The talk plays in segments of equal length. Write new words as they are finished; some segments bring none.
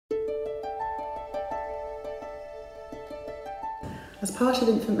As part of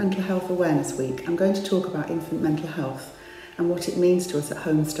Infant Mental Health Awareness Week, I'm going to talk about infant mental health and what it means to us at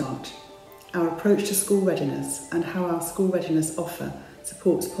Home Start, our approach to school readiness and how our school readiness offer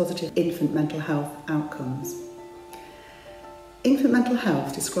supports positive infant mental health outcomes. Infant mental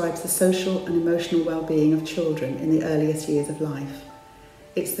health describes the social and emotional well-being of children in the earliest years of life.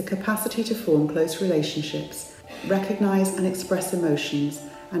 It's the capacity to form close relationships, recognise and express emotions,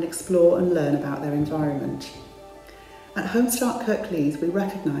 and explore and learn about their environment. At Home Start Kirklees, we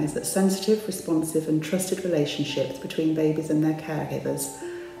recognise that sensitive, responsive and trusted relationships between babies and their caregivers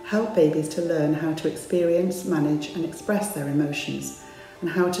help babies to learn how to experience, manage and express their emotions and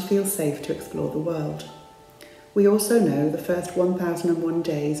how to feel safe to explore the world. We also know the first 1001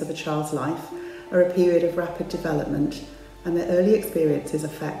 days of a child's life are a period of rapid development, and their early experiences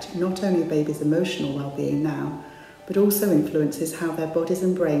affect not only a baby's emotional well-being now, but also influences how their bodies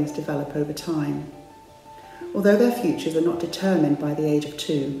and brains develop over time. Although their futures are not determined by the age of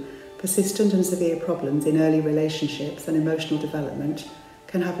 2, persistent and severe problems in early relationships and emotional development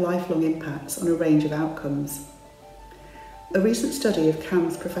can have lifelong impacts on a range of outcomes. A recent study of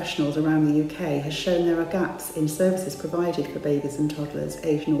CAMHS professionals around the UK has shown there are gaps in services provided for babies and toddlers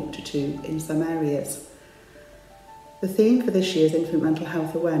aged 0 to 2 in some areas. The theme for this year's Infant Mental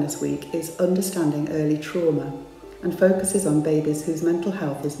Health Awareness Week is Understanding Early Trauma and focuses on babies whose mental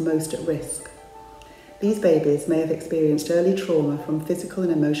health is most at risk. These babies may have experienced early trauma from physical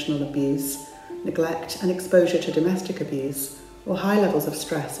and emotional abuse, neglect and exposure to domestic abuse, or high levels of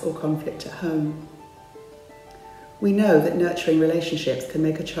stress or conflict at home. We know that nurturing relationships can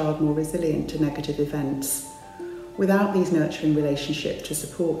make a child more resilient to negative events. Without these nurturing relationships to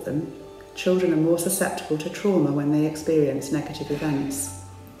support them, children are more susceptible to trauma when they experience negative events.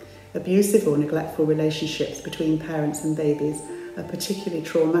 Abusive or neglectful relationships between parents and babies are particularly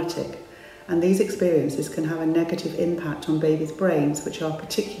traumatic, and these experiences can have a negative impact on babies' brains, which are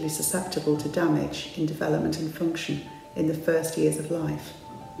particularly susceptible to damage in development and function in the first years of life.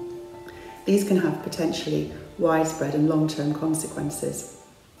 These can have potentially widespread and long-term consequences.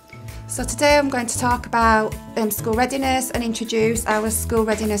 So today I'm going to talk about school readiness and introduce our school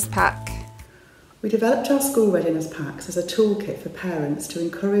readiness pack. We developed our school readiness packs as a toolkit for parents to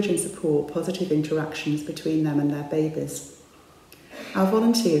encourage and support positive interactions between them and their babies. Our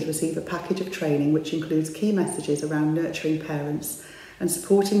volunteers receive a package of training which includes key messages around nurturing parents and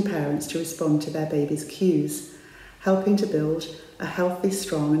supporting parents to respond to their baby's cues, helping to build a healthy,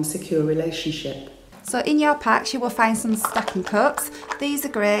 strong and secure relationship. So in your packs you will find some stacking cups. These are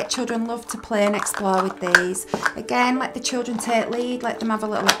great, children love to play and explore with these. Again, let the children take lead, let them have a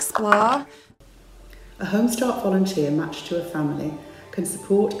little explore. A Home Start volunteer matched to a family can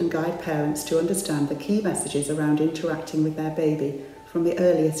support and guide parents to understand the key messages around interacting with their baby from the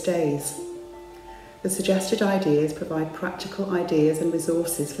earliest days. The suggested ideas provide practical ideas and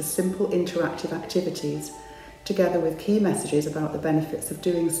resources for simple interactive activities, together with key messages about the benefits of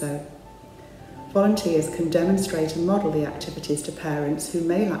doing so. Volunteers can demonstrate and model the activities to parents who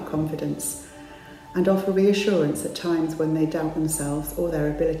may lack confidence and offer reassurance at times when they doubt themselves or their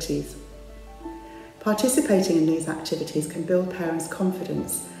abilities. Participating in these activities can build parents'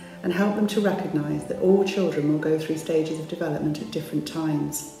 confidence and help them to recognise that all children will go through stages of development at different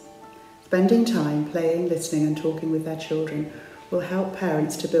times. Spending time playing, listening and talking with their children will help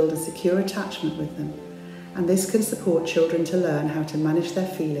parents to build a secure attachment with them, and this can support children to learn how to manage their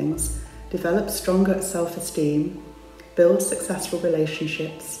feelings, develop stronger self-esteem, build successful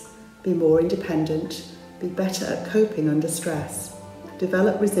relationships, be more independent, be better at coping under stress,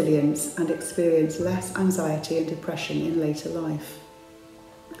 develop resilience and experience less anxiety and depression in later life.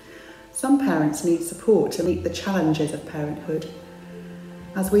 Some parents need support to meet the challenges of parenthood.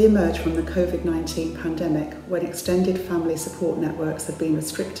 As we emerge from the COVID-19 pandemic, when extended family support networks have been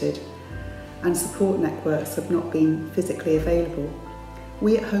restricted and support networks have not been physically available,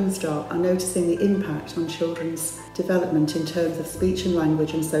 we at Home Start are noticing the impact on children's development in terms of speech and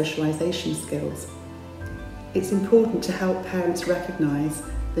language and socialisation skills. It's important to help parents recognise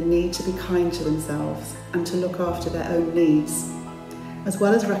the need to be kind to themselves and to look after their own needs, as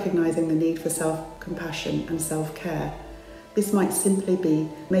well as recognising the need for self-compassion and self-care. This might simply be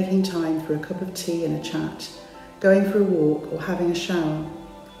making time for a cup of tea and a chat, going for a walk or having a shower,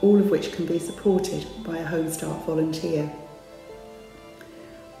 all of which can be supported by a Home Start volunteer.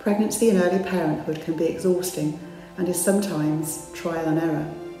 Pregnancy and early parenthood can be exhausting and is sometimes trial and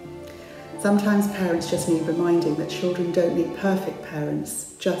error. Sometimes parents just need reminding that children don't need perfect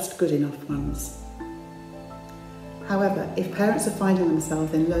parents, just good enough ones. However, if parents are finding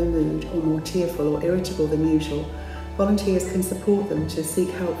themselves in low mood or more tearful or irritable than usual, volunteers can support them to seek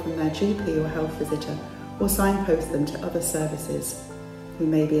help from their GP or health visitor or signpost them to other services who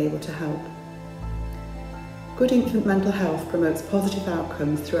may be able to help. Good infant mental health promotes positive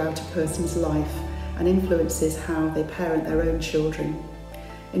outcomes throughout a person's life and influences how they parent their own children.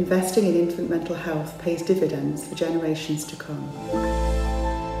 Investing in infant mental health pays dividends for generations to come.